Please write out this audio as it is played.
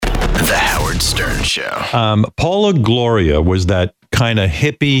Show. Paula Gloria was that kind of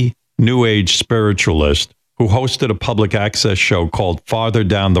hippie, new age spiritualist who hosted a public access show called Farther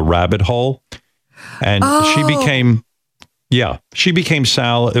Down the Rabbit Hole. And she became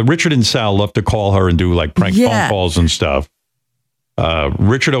Sal. Richard and Sal loved to call her and do like prank phone calls and stuff.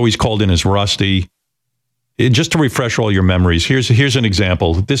 Richard always called in as Rusty. Just to refresh all your memories, here's an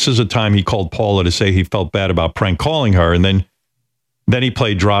example. This is a time he called Paula to say he felt bad about prank calling her, and then he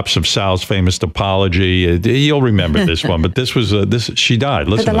played drops of Sal's famous apology. You'll remember this one, but this was she died.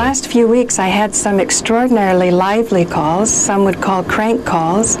 Listen. For the last few weeks, I had some extraordinarily lively calls. Some would call crank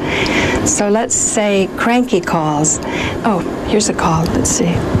calls. So let's say cranky calls. Oh, here's a call. Let's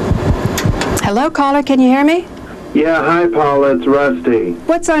see. Hello, caller. Can you hear me? Yeah, hi, Paula. It's Rusty.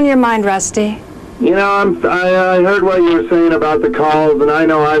 What's on your mind, Rusty? You know, I heard what you were saying about the calls, and I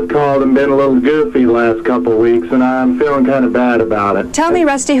know I've called and been a little goofy the last couple of weeks, and I'm feeling kind of bad about it. Tell me,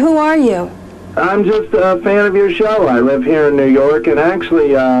 Rusty, who are you? I'm just a fan of your show. I live here in New York, and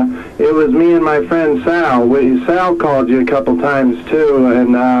actually, it was me and my friend Sal. Sal called you a couple times, too,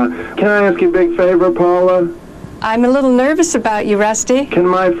 and can I ask you a big favor, Paula? I'm a little nervous about you, Rusty. Can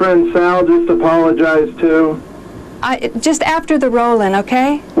my friend Sal just apologize, too? Just after the roll-in,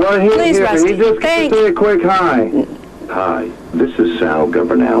 okay? Well, Please, Rusty. He just Thanks. say a quick hi. Hi, this is Sal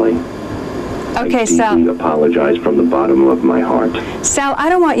Governale. Okay, I Sal. deeply apologize from the bottom of my heart. Sal, I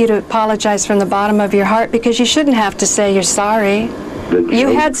don't want you to apologize from the bottom of your heart because you shouldn't have to say you're sorry.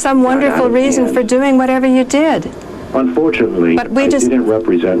 You had some wonderful reason for doing whatever you did. Unfortunately, I didn't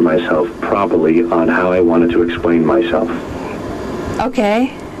represent myself properly on how I wanted to explain myself.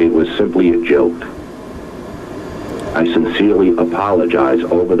 Okay. It was simply a joke. I sincerely apologize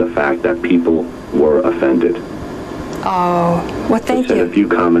over the fact that people were offended. Oh, well, thank you. I said a few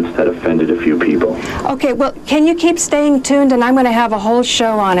comments that offended a few people. Okay, well, can you keep staying tuned, and I'm going to have a whole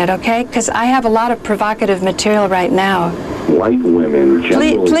show on it, okay? Because I have a lot of provocative material right now. White women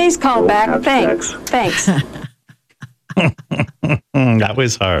generally Please call back. Thanks. That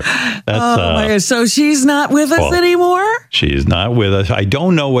was her. That's, my God. So she's not with us anymore? She's not with us. I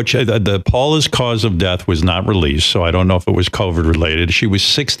don't know what the Paula's cause of death was not released, so I don't know if it was COVID related. She was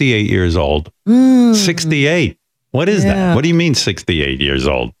 68 years old. 68. What is that? What do you mean 68 years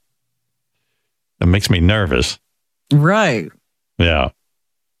old? That makes me nervous. Right. Yeah.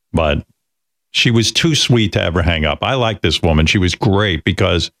 But she was too sweet to ever hang up. I like this woman. She was great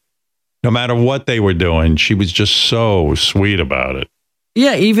because no matter what they were doing, she was just so sweet about it.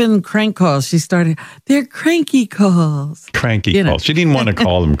 Yeah, even crank calls. She started, they're cranky calls. Cranky calls. She didn't want to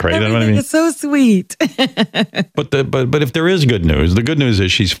call them cranky. You know what I mean? It's so sweet. But if there is good news, the good news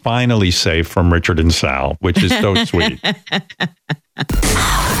is she's finally safe from Richard and Sal, which is so sweet. The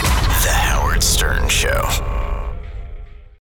Howard Stern Show.